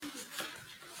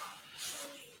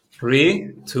Three,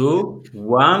 two,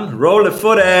 one, roll the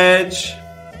footage.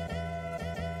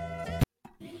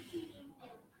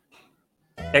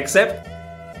 Except.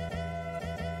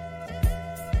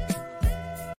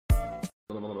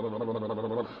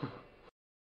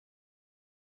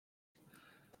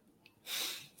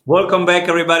 Welcome back,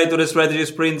 everybody, to the Strategy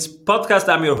Sprints podcast.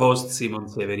 I'm your host, Simon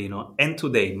Severino. And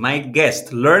today, my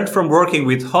guest learned from working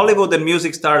with Hollywood and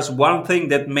music stars one thing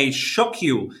that may shock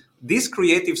you. These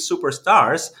creative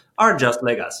superstars are just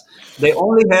like us. They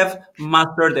only have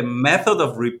mastered a method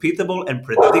of repeatable and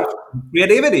predictable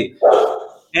creativity.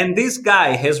 And this guy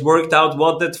has worked out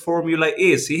what that formula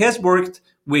is. He has worked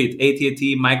with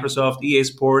AT&T, Microsoft, EA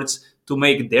Sports to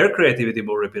make their creativity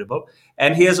more repeatable.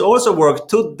 And he has also worked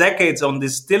 2 decades on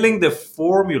distilling the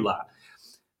formula.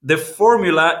 The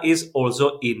formula is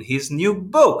also in his new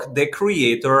book, The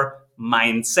Creator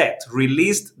Mindset,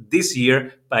 released this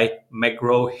year by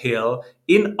McGraw-Hill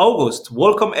in August.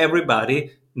 Welcome,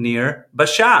 everybody, Nir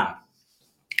Bashan.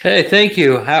 Hey, thank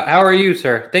you. How are you,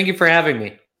 sir? Thank you for having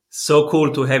me. So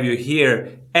cool to have you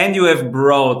here. And you have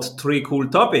brought 3 cool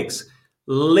topics.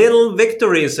 Little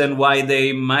victories and why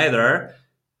they matter.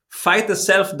 Fight the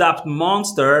self-doubt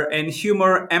monster, and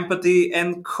humor, empathy,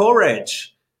 and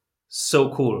courage. So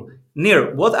cool.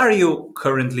 Nir, what are you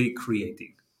currently creating?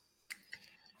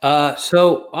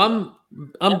 So I'm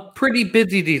pretty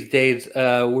busy these days.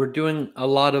 We're doing a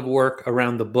lot of work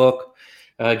around the book,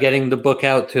 getting the book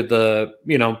out to the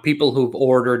people who've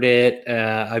ordered it.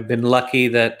 I've been lucky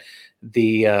that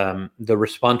the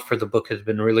response for the book has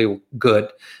been really good.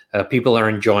 People are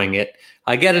enjoying it.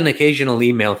 I get an occasional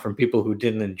email from people who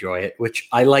didn't enjoy it, which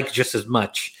I like just as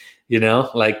much. What do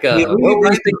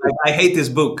you think? I hate this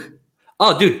book.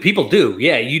 Oh, dude, people do.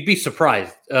 Yeah, you'd be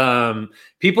surprised.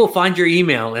 People find your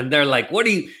email and they're like, "What are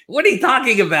you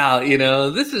talking about?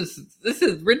 This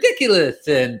is ridiculous,"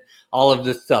 and all of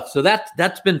this stuff. So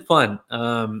that's been fun.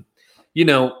 Hey,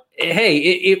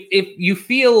 if you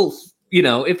feel,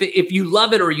 if you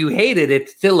love it or you hate it,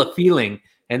 it's still a feeling,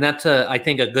 and that's I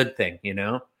think a good thing.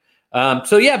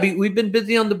 So yeah, we've been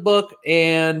busy on the book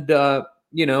and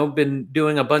been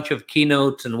doing a bunch of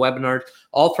keynotes and webinars,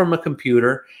 all from a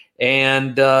computer.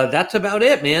 And that's about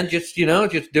it, man. Just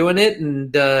doing it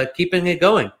and keeping it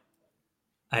going.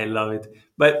 I love it.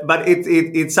 But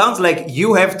it sounds like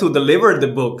you have to deliver the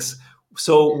books.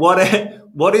 So what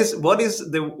is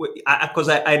the, because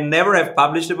I never have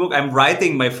published a book. I'm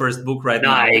writing my first book right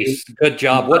now. Nice. Good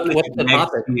job. What's the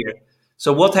topic?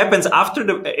 So what happens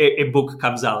after a book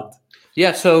comes out?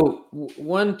 Yeah, so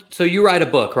you write a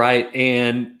book, right?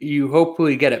 And you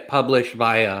hopefully get it published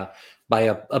by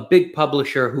a big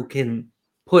publisher who can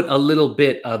put a little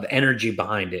bit of energy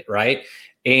behind it, right?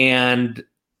 And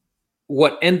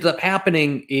what ends up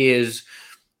happening is,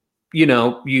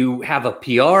 you have a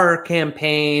PR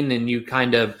campaign and you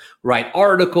kind of write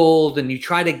articles and you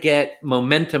try to get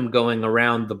momentum going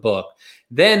around the book.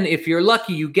 Then if you're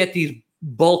lucky, you get these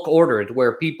bulk orders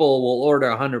where people will order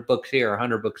 100 books here,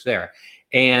 100 books there.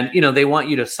 And, they want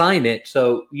you to sign it.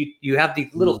 So you have these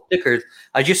little stickers.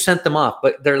 I just sent them off,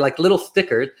 but they're like little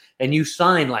stickers and you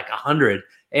sign like 100.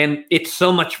 And it's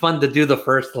so much fun to do the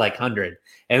first 100.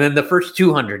 And then the first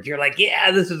 200, you're like, yeah,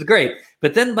 this is great.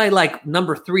 But then by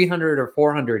number 300 or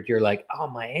 400, you're like, oh,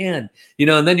 my hand,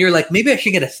 and then you're like, maybe I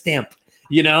should get a stamp,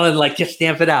 and just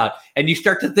stamp it out. And you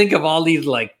start to think of all these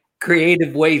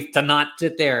creative ways to not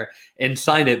sit there and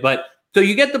sign it. But so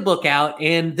you get the book out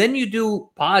and then you do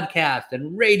podcast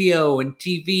and radio and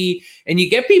TV and you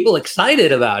get people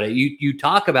excited about it. You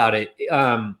talk about it.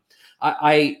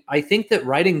 I think that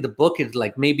writing the book is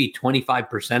maybe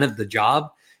 25% of the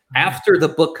job. After the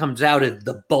book comes out is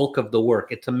the bulk of the work.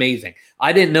 It's amazing.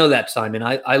 I didn't know that, Simon.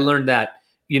 I learned that,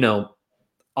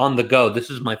 on the go. This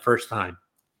is my first time.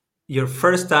 Your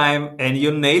first time and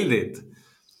you nailed it.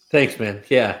 Thanks, man.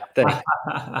 Yeah, thanks.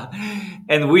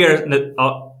 And we are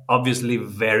obviously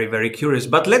very, very curious.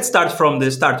 But let's start from the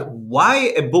start.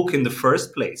 Why a book in the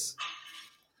first place?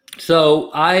 So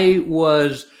I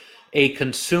was a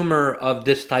consumer of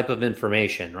this type of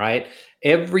information, right?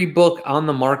 Every book on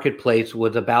the marketplace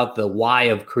was about the why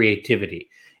of creativity.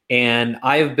 And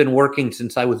I have been working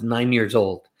since I was 9 years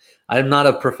old. I'm not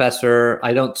a professor.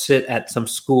 I don't sit at some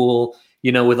school,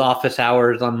 with office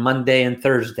hours on Monday and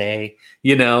Thursday,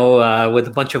 with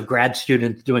a bunch of grad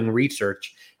students doing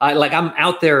research. I'm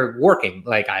out there working.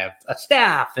 I have a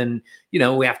staff and,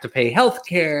 we have to pay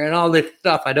healthcare and all this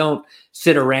stuff. I don't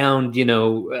sit around,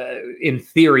 in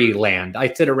theory land.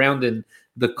 I sit around in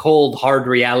the cold, hard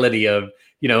reality of,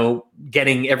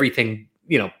 getting everything,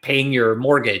 paying your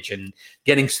mortgage and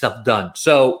getting stuff done.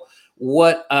 So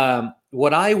what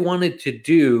I wanted to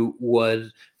do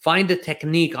was find a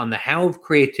technique on the how of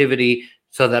creativity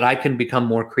so that I can become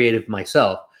more creative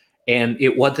myself. And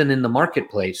it wasn't in the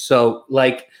marketplace. So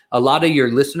like a lot of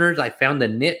your listeners, I found a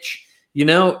niche,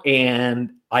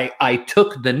 and I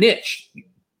took the niche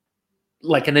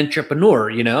like an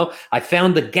entrepreneur, I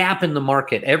found the gap in the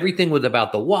market. Everything was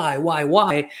about the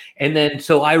why. And then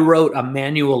so I wrote a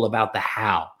manual about the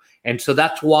how. And so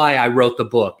that's why I wrote the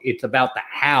book. It's about the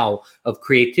how of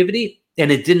creativity,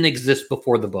 and it didn't exist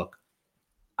before the book.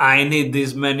 I need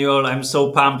this manual. I'm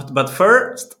so pumped. But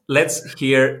first, let's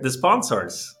hear the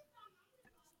sponsors.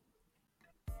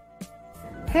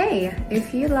 Hey,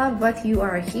 if you love what you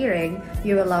are hearing,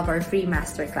 you will love our free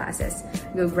masterclasses.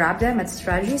 Go grab them at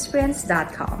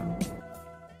strategysprints.com.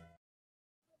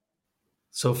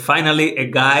 So finally, a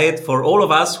guide for all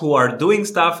of us who are doing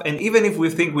stuff. And even if we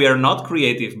think we are not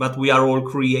creative, but we are all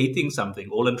creating something.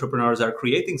 All entrepreneurs are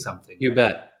creating something. You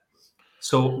bet.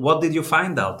 So what did you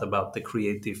find out about the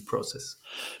creative process?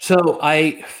 So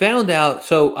I found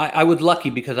out, I was lucky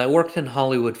because I worked in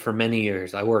Hollywood for many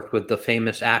years. I worked with the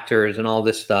famous actors and all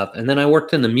this stuff. And then I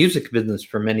worked in the music business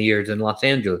for many years in Los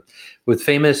Angeles with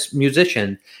famous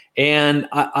musicians. And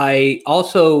I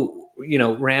also,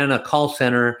 ran a call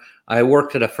center. I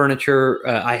worked at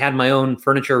I had my own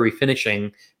furniture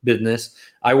refinishing business.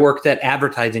 I worked at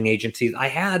advertising agencies. I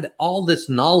had all this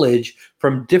knowledge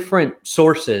from different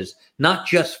sources, not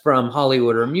just from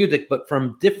Hollywood or music, but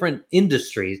from different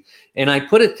industries. And I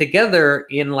put it together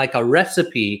in like a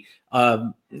recipe.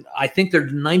 I think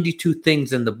there's 92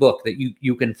 things in the book that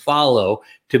you can follow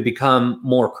to become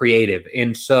more creative.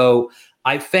 And so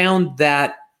I found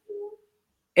that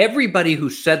everybody who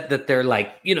said that they're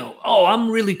like, oh,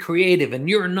 I'm really creative and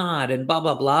you're not, and blah,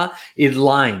 blah, blah, is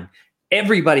lying.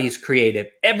 Everybody's creative.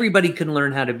 Everybody can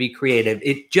learn how to be creative.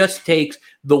 It just takes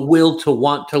the will to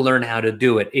want to learn how to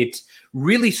do it. It's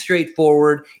really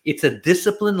straightforward. It's a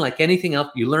discipline like anything else.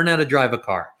 You learn how to drive a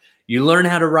car. You learn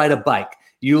how to ride a bike.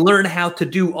 You learn how to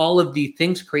do all of these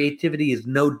things. Creativity is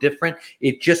no different.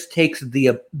 It just takes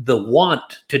the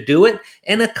want to do it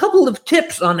and a couple of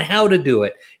tips on how to do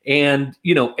it. And,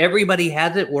 everybody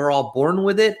has it. We're all born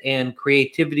with it. And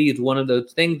creativity is one of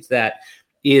those things that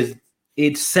is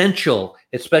essential,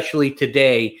 especially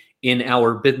today in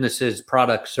our businesses,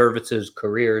 products, services,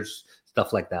 careers,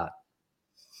 stuff like that.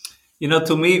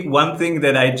 To me, one thing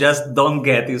that I just don't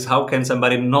get is how can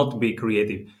somebody not be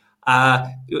creative?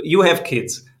 You have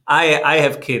kids. I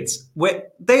have kids.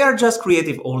 They are just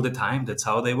creative all the time. That's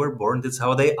how they were born. That's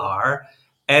how they are.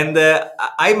 And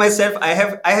I myself, I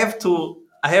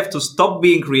have to stop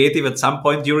being creative at some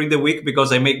point during the week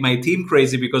because I make my team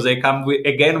crazy because I come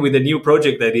again with a new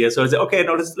project idea. So I say, okay,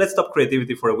 no, let's stop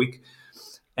creativity for a week.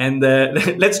 And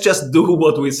let's just do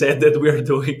what we said that we're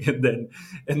doing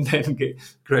and then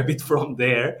grab it from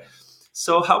there.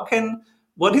 So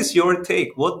what is your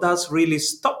take? What does really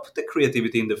stop the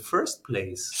creativity in the first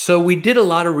place? So we did a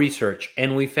lot of research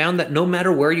and we found that no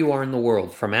matter where you are in the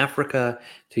world, from Africa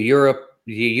to Europe,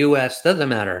 the US, doesn't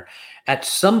matter. At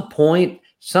some point,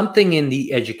 something in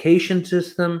the education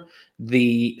system,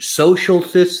 the social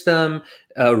system,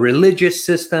 religious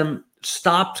system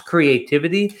stops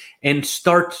creativity and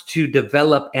starts to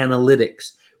develop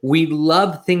analytics. We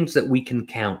love things that we can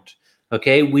count.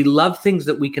 Okay. We love things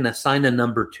that we can assign a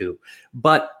number to,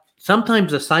 but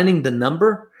sometimes assigning the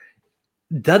number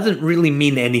doesn't really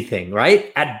mean anything,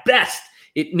 right? At best,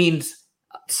 it means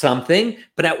something,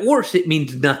 but at worst, it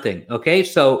means nothing. Okay.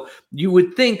 So you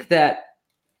would think that,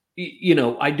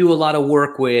 I do a lot of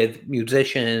work with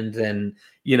musicians and,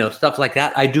 stuff like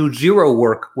that. I do zero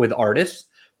work with artists.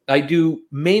 I do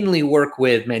mainly work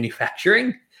with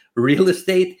manufacturing, real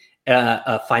estate,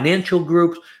 financial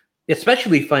groups,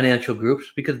 especially financial groups,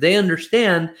 because they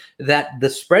understand that the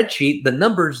spreadsheet, the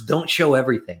numbers don't show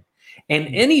everything. And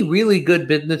any really good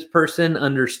business person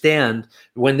understands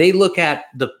when they look at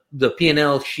the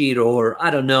P&L sheet or, I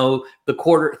don't know, the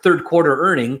third quarter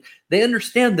earning, they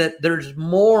understand that there's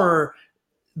more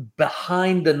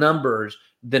behind the numbers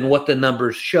than what the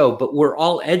numbers show. But we're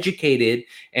all educated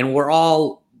and we're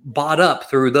all bought up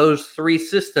through those three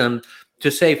systems to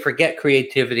say, forget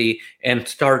creativity and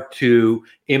start to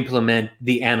implement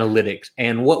the analytics.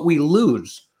 And what we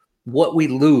lose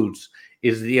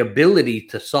is the ability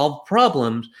to solve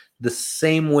problems the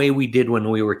same way we did when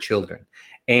we were children.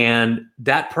 And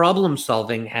that problem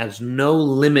solving has no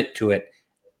limit to it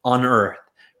on earth,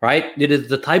 right? It is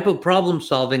the type of problem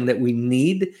solving that we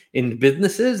need in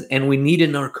businesses and we need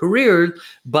in our careers,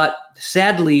 but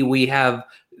sadly we have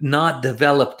not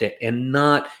developed it and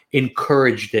not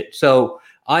encouraged it. So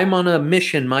I'm on a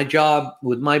mission. My job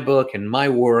with my book and my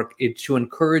work is to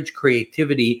encourage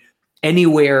creativity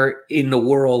anywhere in the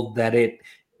world that it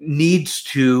needs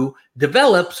to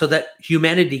develop so that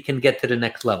humanity can get to the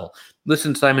next level.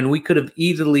 Listen, Simon, we could have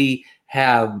easily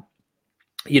have,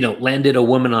 landed a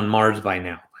woman on Mars by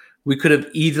now. We could have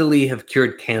easily have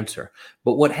cured cancer.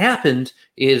 But what happens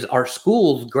is our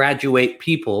schools graduate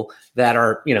people that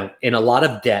are, in a lot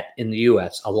of debt in the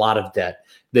US, a lot of debt.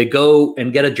 They go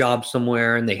and get a job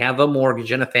somewhere and they have a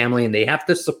mortgage and a family and they have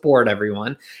to support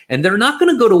everyone. And they're not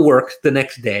going to go to work the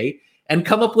next day and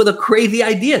come up with a crazy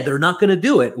idea. They're not going to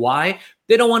do it. Why?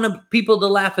 They don't want people to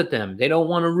laugh at them. They don't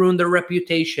want to ruin their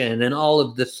reputation and all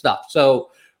of this stuff.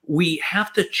 So we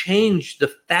have to change the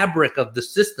fabric of the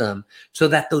system so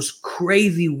that those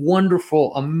crazy,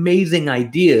 wonderful, amazing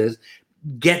ideas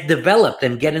get developed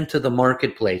and get into the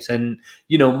marketplace. And,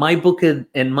 my book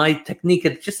and my technique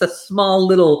is just a small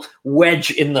little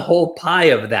wedge in the whole pie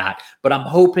of that. But I'm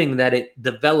hoping that it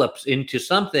develops into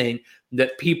something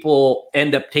that people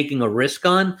end up taking a risk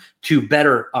on to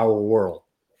better our world.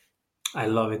 I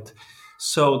love it.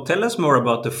 So tell us more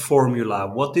about the formula.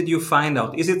 What did you find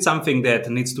out? Is it something that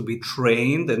needs to be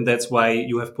trained and that's why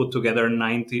you have put together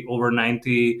over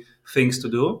 90 things to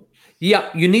do? Yeah,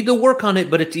 you need to work on it,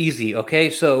 but it's easy. Okay.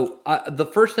 So the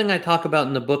first thing I talk about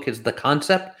in the book is the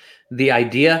concept, the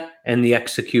idea, and the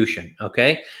execution.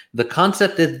 Okay. The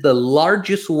concept is the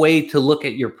largest way to look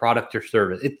at your product or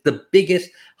service. It's the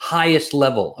biggest, highest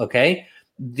level. Okay.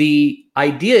 The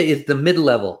idea is the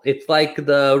mid-level. It's like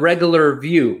the regular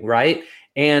view, right?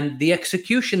 And the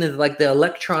execution is like the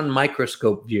electron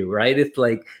microscope view, right? It's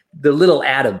like the little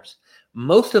atoms.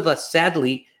 Most of us,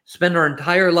 sadly, spend our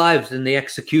entire lives in the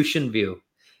execution view,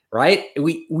 right?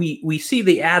 We see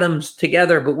the atoms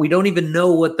together, but we don't even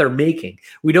know what they're making.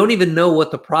 We don't even know what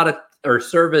the product or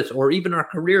service or even our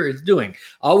career is doing.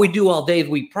 All we do all day is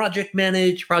we project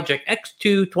manage, project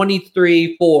X2,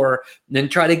 23, 4, and then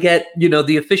try to get,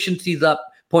 the efficiencies up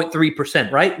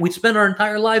 0.3%, right? We spend our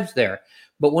entire lives there.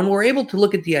 But when we're able to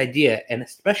look at the idea and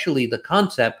especially the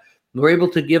concept, we're able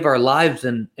to give our lives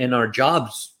and our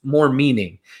jobs more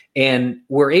meaning. And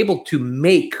we're able to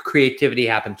make creativity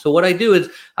happen. So what I do is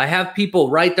I have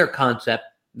people write their concept,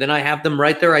 then I have them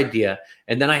write their idea,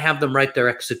 and then I have them write their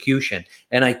execution.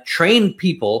 And I train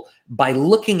people by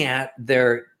looking at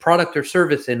their product or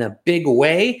service in a big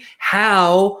way,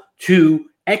 how to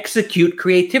execute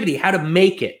creativity, how to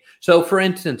make it. So for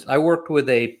instance, I worked with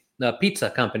a pizza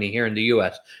company here in the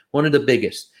US, one of the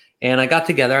biggest. And I got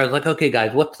together. I was like, okay,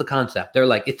 guys, what's the concept? They're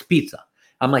like, it's pizza.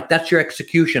 I'm like, that's your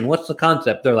execution. What's the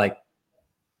concept? They're like,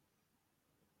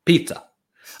 pizza.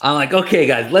 I'm like, okay,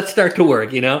 guys, let's start to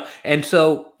work, And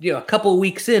so, a couple of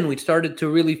weeks in, we started to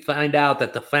really find out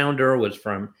that the founder was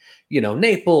from,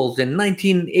 Naples in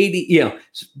 1980,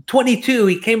 22.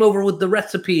 He came over with the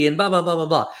recipe and blah, blah, blah, blah,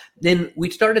 blah. Then we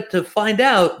started to find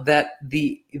out that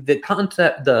the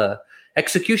concept, the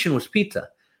execution was pizza,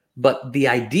 but the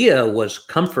idea was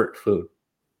comfort food.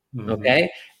 Mm-hmm.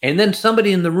 Okay. And then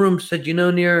somebody in the room said,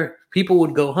 Nir, people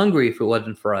would go hungry if it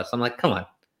wasn't for us. I'm like, come on.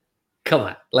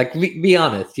 Like, be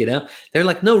honest, They're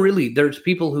like, no, really, there's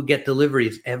people who get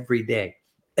deliveries every day.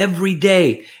 Every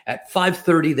day at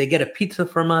 5:30, they get a pizza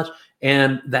from us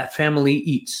and that family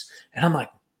eats. And I'm like,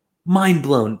 mind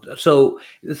blown. So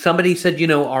somebody said,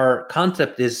 our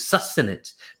concept is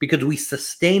sustenance because we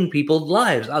sustain people's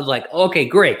lives. I was like, okay,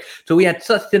 great. So we had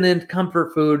sustenance,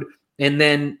 comfort food, and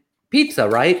then pizza,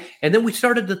 right? And then we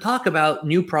started to talk about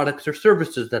new products or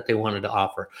services that they wanted to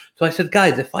offer. So I said,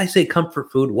 guys, if I say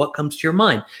comfort food, what comes to your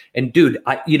mind? And dude,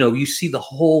 you see the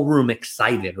whole room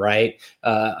excited, right?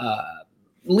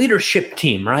 Leadership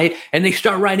team, right? And they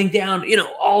start writing down,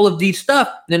 all of these stuff.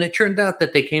 Then it turned out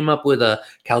that they came up with a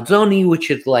calzone, which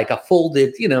is like a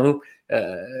folded,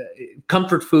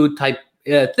 comfort food type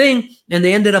thing, and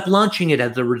they ended up launching it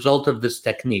as a result of this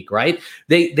technique, right?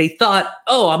 They thought,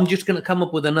 oh, I'm just going to come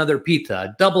up with another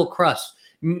pizza, double crust,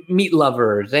 meat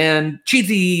lovers, and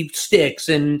cheesy sticks,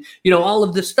 and all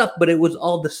of this stuff, but it was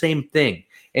all the same thing.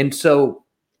 And so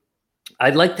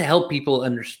I'd like to help people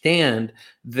understand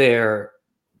their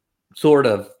sort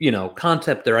of,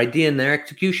 concept, their idea, and their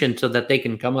execution so that they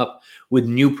can come up with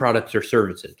new products or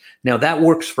services. Now, that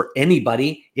works for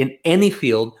anybody in any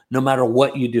field, no matter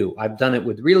what you do. I've done it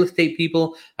with real estate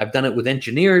people. I've done it with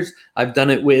engineers. I've done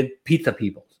it with pizza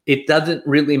people. It doesn't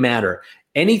really matter.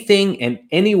 Anything and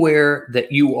anywhere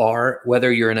that you are,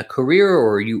 whether you're in a career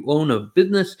or you own a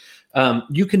business,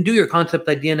 you can do your concept,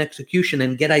 idea, and execution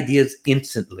and get ideas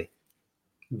instantly.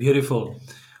 Beautiful.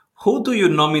 Who do you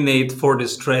nominate for the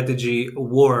strategy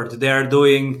award? They are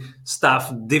doing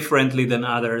stuff differently than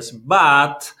others,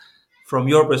 but from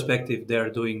your perspective, they are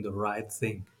doing the right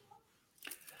thing.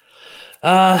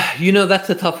 That's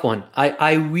a tough one.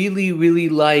 I really, really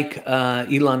like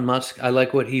Elon Musk. I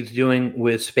like what he's doing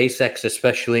with SpaceX,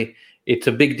 especially. It's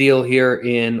a big deal here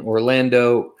in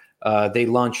Orlando. They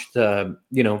launched,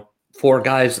 4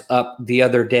 guys up the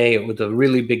other day. It was a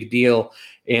really big deal,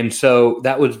 and so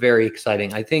that was very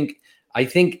exciting. I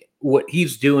think what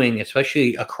he's doing,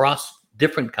 especially across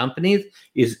different companies,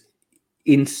 is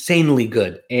insanely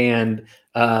good, and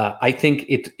I think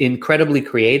it's incredibly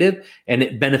creative, and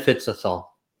it benefits us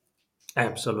all.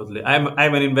 Absolutely. I'm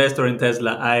an investor in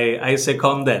Tesla. I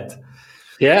second that.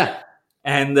 Yeah.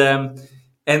 And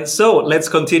so let's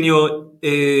continue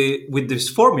with this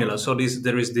formula. So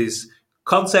there is this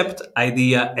concept,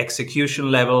 idea,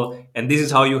 execution level, and this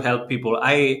is how you help people.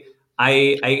 I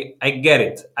get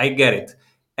it. I get it.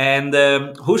 And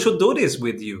who should do this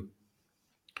with you?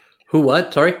 Who?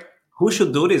 What? Sorry. Who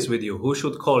should do this with you? Who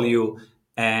should call you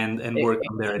and work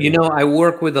on their idea? I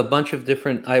work with a bunch of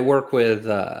different. I work with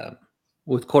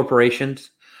corporations.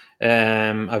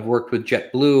 I've worked with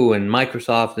JetBlue and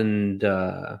Microsoft and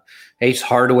Ace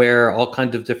Hardware, all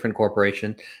kinds of different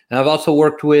corporations. And I've also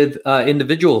worked with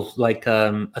individuals like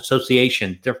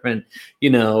association, different,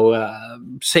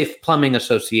 Safe Plumbing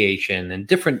Association, and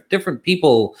different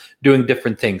people doing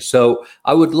different things. So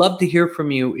I would love to hear from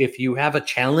you if you have a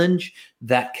challenge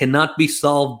that cannot be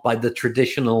solved by the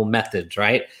traditional methods,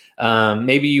 right?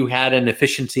 Maybe you had an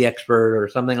efficiency expert or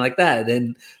something like that,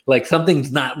 and like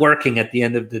something's not working at the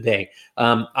end of the day.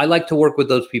 I like to work with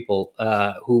those people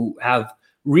who have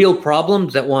real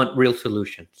problems that want real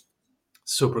solutions.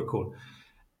 Super cool.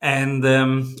 And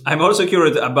I'm also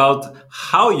curious about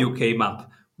how you came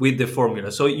up with the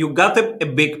formula. So you got a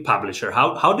big publisher.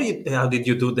 How did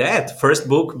you do that? First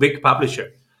book, big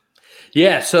publisher.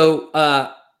 Yeah. So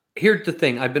here's the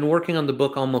thing. I've been working on the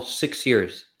book almost 6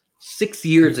 years. 6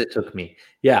 years it took me.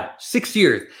 Yeah, 6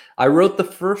 years. I wrote the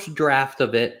first draft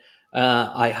of it.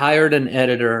 I hired an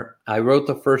editor. I wrote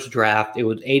the first draft. It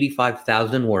was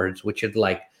 85,000 words, which is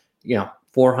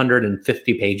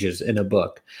 450 pages in a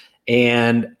book.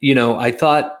 And, I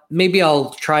thought maybe I'll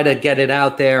try to get it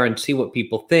out there and see what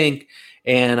people think.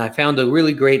 And I found a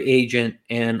really great agent.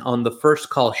 And on the first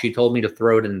call, she told me to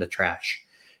throw it in the trash.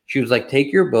 She was like,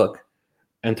 take your book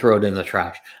and throw it in the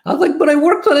trash. I was like, but I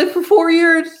worked on it for 4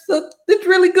 years. So it's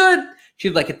really good.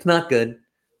 She's like, it's not good.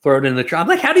 Throw it in the trash. I'm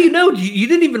like, how do you know? You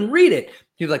didn't even read it.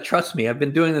 She's like, trust me, I've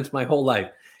been doing this my whole life.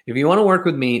 If you want to work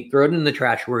with me, throw it in the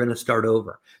trash. We're going to start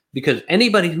over. Because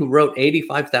anybody who wrote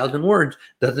 85,000 words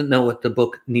doesn't know what the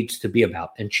book needs to be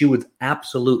about. And she was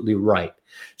absolutely right.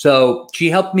 So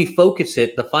she helped me focus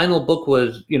it. The final book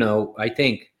was, I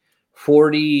think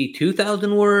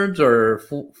 42,000 words or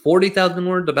 40,000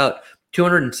 words, about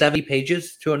 270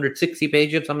 pages, 260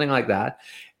 pages, something like that.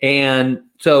 And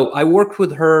so I worked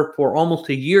with her for almost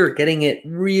a year, getting it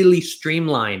really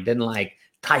streamlined and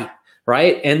tight,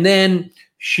 right? And then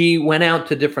she went out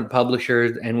to different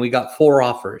publishers and we got 4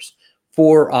 offers,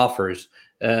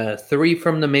 3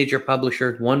 from the major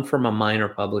publishers, 1 from a minor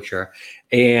publisher.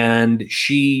 And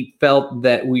she felt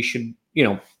that we should,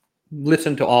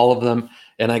 listen to all of them.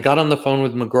 And I got on the phone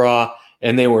with McGraw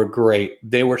and they were great.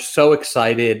 They were so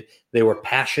excited. They were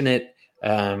passionate,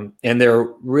 and they're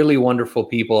really wonderful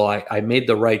people. I made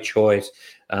the right choice.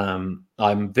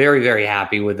 I'm very, very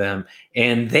happy with them.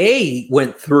 And they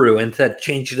went through and said,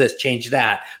 change this, change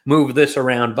that, move this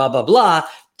around, blah, blah, blah,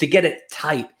 to get it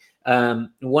tight.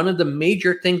 One of the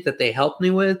major things that they helped me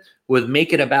with was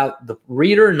make it about the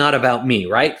reader, not about me,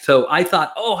 right? So I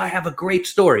thought, I have a great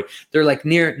story. They're like,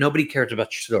 Nir, nobody cares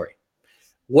about your story.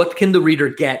 What can the reader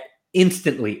get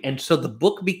instantly? And so the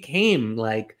book became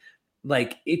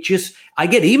it just, I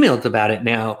get emails about it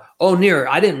now. Oh, Nir,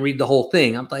 I didn't read the whole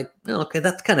thing. I'm like, okay,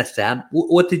 that's kind of sad.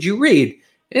 What did you read?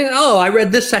 And, I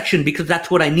read this section because that's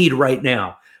what I need right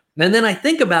now. And then I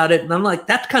think about it and I'm like,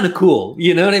 that's kind of cool.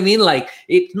 You know what I mean?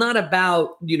 It's not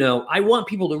about, I want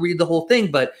people to read the whole thing,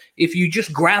 but if you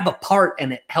just grab a part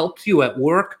and it helps you at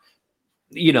work,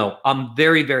 I'm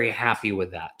very, very happy with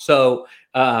that. So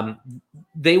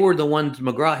they were the ones,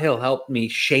 McGraw-Hill helped me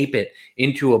shape it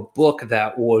into a book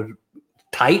that was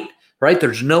tight, right?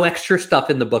 There's no extra stuff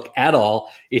in the book at all.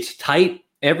 It's tight.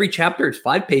 Every chapter is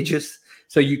 5 pages.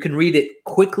 So you can read it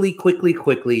quickly,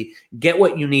 get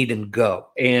what you need and go.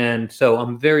 And so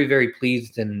I'm very, very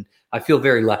pleased and I feel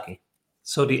very lucky.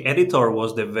 So the editor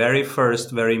was the very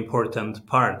first, very important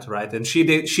part, right? And she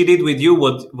did with you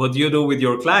what you do with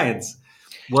your clients.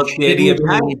 What's the idea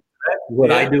behind it?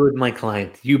 What I do with my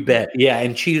clients, you bet. Yeah.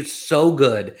 And she's so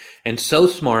good and so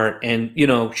smart. And,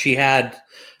 she had,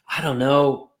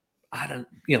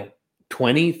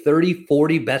 20, 30,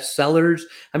 40 bestsellers.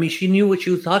 I mean, she knew what she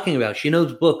was talking about. She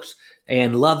knows books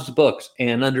and loves books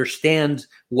and understands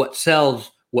what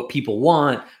sells, what people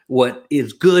want, what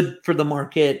is good for the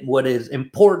market, what is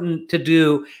important to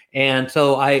do. And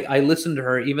so I listened to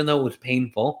her, even though it was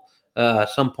painful.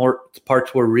 Some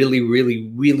parts were really,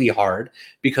 really, really hard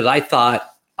because I thought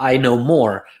I know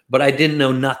more, but I didn't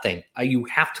know nothing. You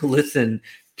have to listen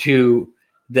to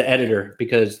the editor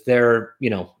because they're,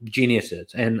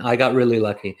 geniuses. And I got really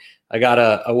lucky. I got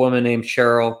a woman named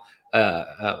Cheryl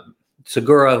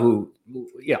Segura who,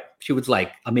 she was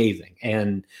like amazing.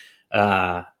 And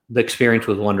the experience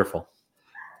was wonderful.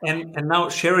 And now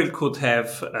Cheryl could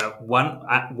have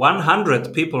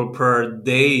 100 people per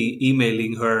day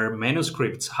emailing her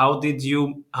manuscripts. How did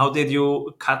you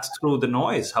cut through the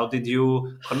noise? How did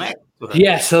you connect to her?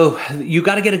 Yeah, so you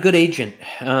got to get a good agent,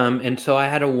 and so I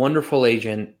had a wonderful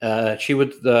agent. She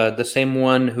was the same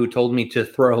one who told me to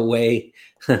throw away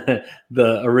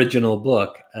the original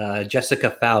book.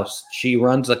 Jessica Faust. She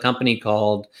runs a company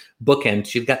called Bookend.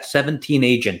 She's got 17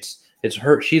 agents. It's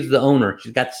her. She's the owner.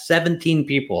 She's got 17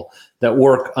 people that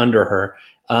work under her,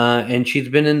 and she's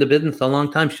been in the business a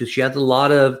long time. She has a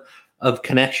lot of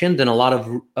connections and a lot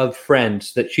of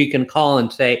friends that she can call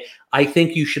and say, I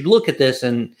think you should look at this.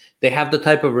 And they have the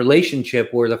type of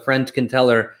relationship where the friends can tell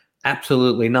her,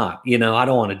 absolutely not. I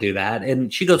don't want to do that.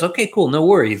 And she goes, okay, cool, no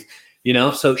worries.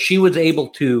 So she was able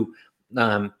to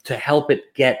help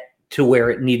it get to where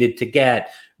it needed to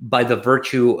get by the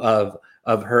virtue of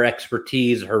her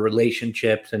expertise, her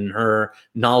relationships, and her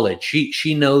knowledge.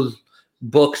 She knows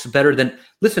books better than,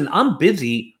 listen, I'm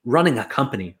busy running a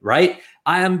company, right?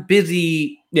 I am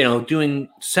busy, doing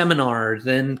seminars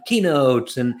and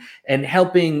keynotes and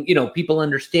helping, people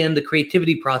understand the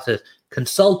creativity process,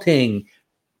 consulting.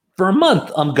 For a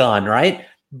month, I'm gone, right?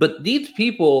 But these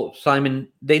people, Simon,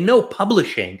 they know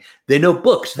publishing, they know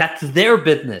books. That's their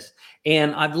business.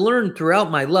 And I've learned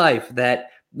throughout my life that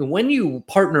when you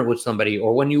partner with somebody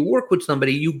or when you work with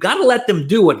somebody, you got to let them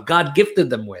do what God gifted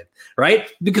them with, right?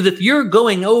 Because if you're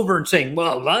going over and saying,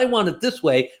 well, I want it this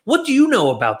way, what do you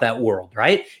know about that world,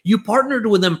 right? You partnered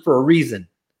with them for a reason.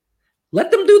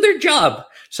 Let them do their job.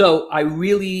 So I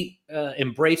really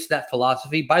embrace that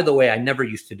philosophy. By the way, I never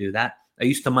used to do that. I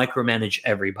used to micromanage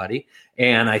everybody,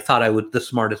 and I thought I was the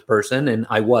smartest person, and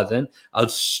I wasn't. I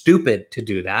was stupid to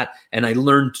do that, and I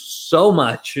learned so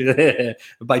much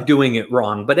by doing it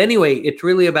wrong. But anyway, it's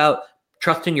really about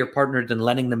trusting your partners and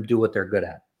letting them do what they're good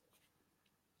at.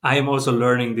 I am also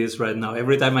learning this right now.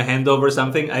 Every time I hand over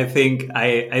something, I think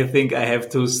I have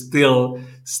to still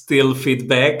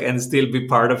feedback and still be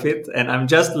part of it, and I'm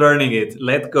just learning it.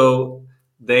 Let go.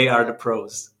 They are the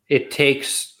pros. It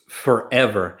takes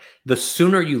forever. The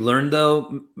sooner you learn,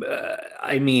 though,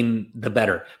 the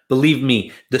better. Believe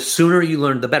me, the sooner you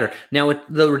learn, the better. Now,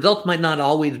 the results might not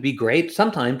always be great.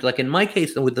 Sometimes, like in my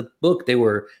case with the book, they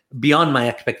were beyond my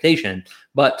expectation.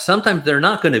 But sometimes they're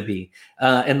not going to be.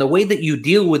 And the way that you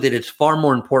deal with it is far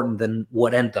more important than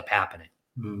what ends up happening.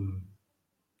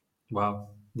 Wow.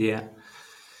 Yeah.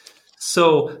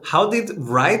 So how did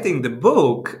writing the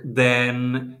book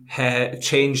then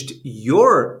changed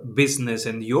your business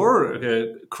and your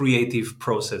creative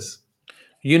process?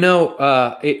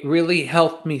 It really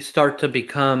helped me start to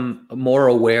become more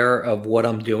aware of what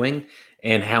I'm doing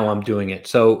and how I'm doing it.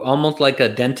 So almost like a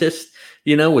dentist,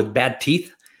 with bad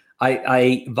teeth,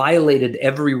 I violated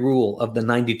every rule of the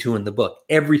 92 in the book,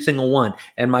 every single one.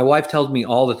 And my wife tells me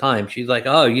all the time, she's like,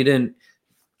 oh,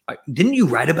 didn't you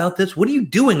write about this? What are you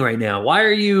doing right now? Why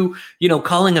are you,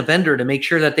 calling a vendor to make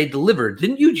sure that they deliver?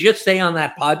 Didn't you just say on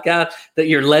that podcast that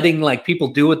you're letting people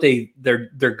do what they're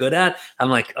good at? I'm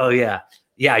like, oh yeah,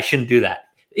 I shouldn't do that.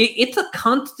 It's a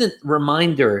constant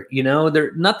reminder,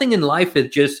 nothing in life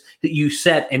is just that you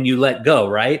set and you let go,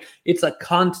 right? It's a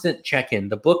constant check-in.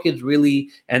 The book is really,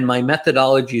 and my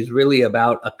methodology is really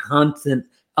about a constant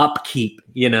upkeep,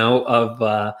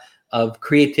 of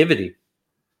creativity.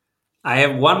 I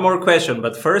have one more question,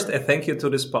 but first a thank you to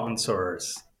the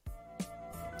sponsors.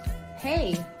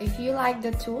 Hey, if you like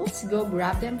the tools, go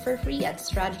grab them for free at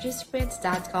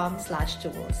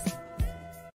strategysprints.com/tools.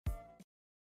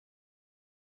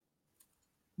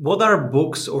 What are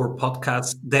books or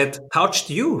podcasts that touched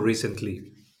you recently?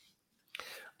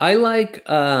 I like,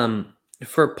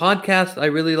 for podcasts, I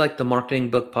really like the Marketing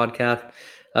Book Podcast.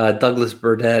 Douglas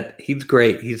Burdett, he's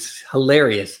great. He's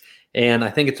hilarious. And I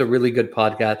think it's a really good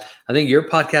podcast. I think your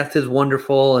podcast is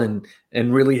wonderful and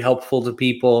really helpful to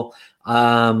people.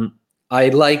 I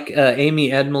like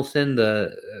Amy Edmondson,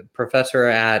 the professor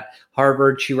at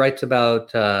Harvard. She writes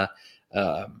about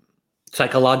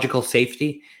psychological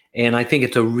safety. And I think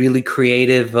it's a really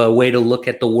creative way to look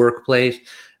at the workplace.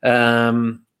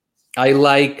 I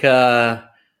like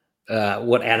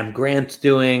what Adam Grant's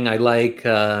doing. I like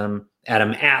Adam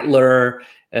Atler.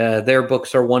 Their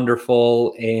books are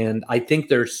wonderful, and I think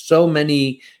there's so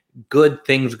many good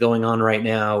things going on right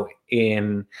now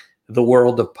in the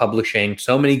world of publishing.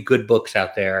 So many good books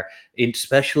out there,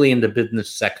 especially in the business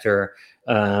sector.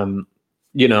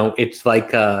 It's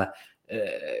like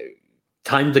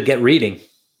time to get reading.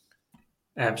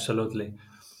 Absolutely.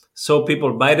 So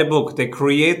people buy the book, The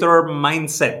Creator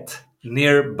Mindset,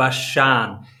 Nir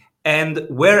Bashan. And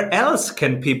where else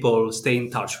can people stay in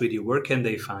touch with you? Where can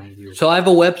they find you? So I have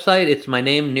a website. It's my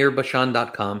name,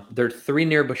 nirbashan.com. There's 3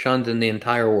 Nirbashans in the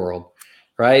entire world,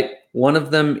 right? One of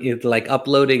them is like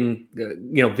uploading,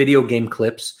 video game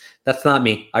clips. That's not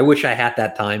me. I wish I had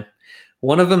that time.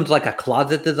 One of them's like a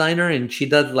closet designer, and she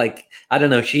does like, I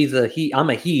don't know, she's a he, I'm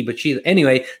a he, but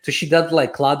anyway, so she does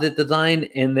like closet design,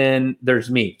 and then there's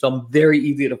me. So I'm very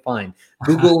easy to find.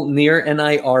 Google Nir,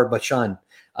 Nir Bashan.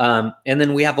 And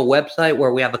then we have a website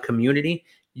where we have a community.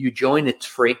 You join, it's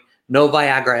free. No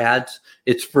Viagra ads.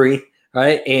 It's free,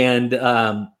 right? And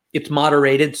it's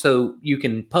moderated, so you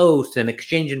can post and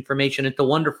exchange information. It's a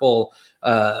wonderful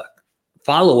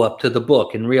follow-up to the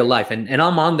book in real life. And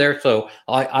I'm on there, so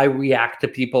I react to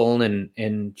people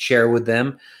and share with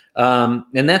them.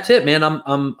 And that's it, man.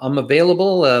 I'm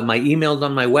available. My email's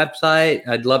on my website.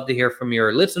 I'd love to hear from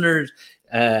your listeners,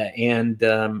 and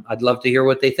I'd love to hear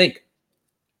what they think.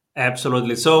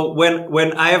 Absolutely. So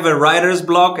when I have a writer's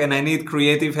block and I need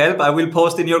creative help, I will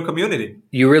post in your community.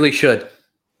 You really should.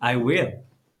 I will.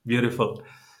 Beautiful.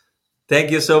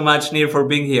 Thank you so much, Nir, for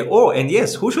being here. Oh, and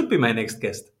yes, who should be my next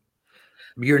guest?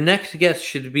 Your next guest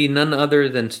should be none other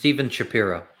than Steven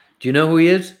Shapiro. Do you know who he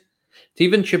is?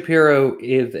 Steven Shapiro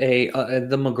is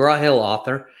the McGraw-Hill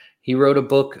author. He wrote a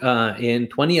book in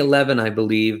 2011, I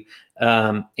believe,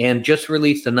 and just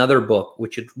released another book,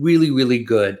 which is really, really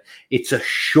good. It's a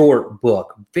short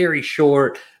book, very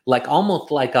short, like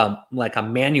almost like a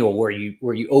manual where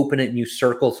you open it and you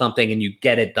circle something and you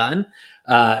get it done.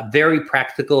 Very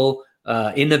practical,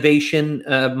 innovation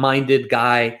minded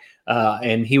guy.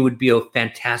 And he would be a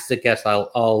fantastic guest.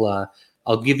 I'll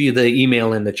give you the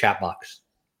email in the chat box.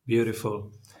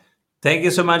 Beautiful. Thank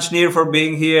you so much, Nir, for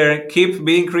being here. Keep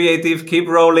being creative. Keep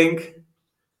rolling.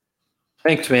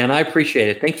 Thanks, man. I appreciate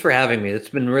it. Thanks for having me. It's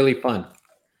been really fun.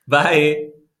 Bye.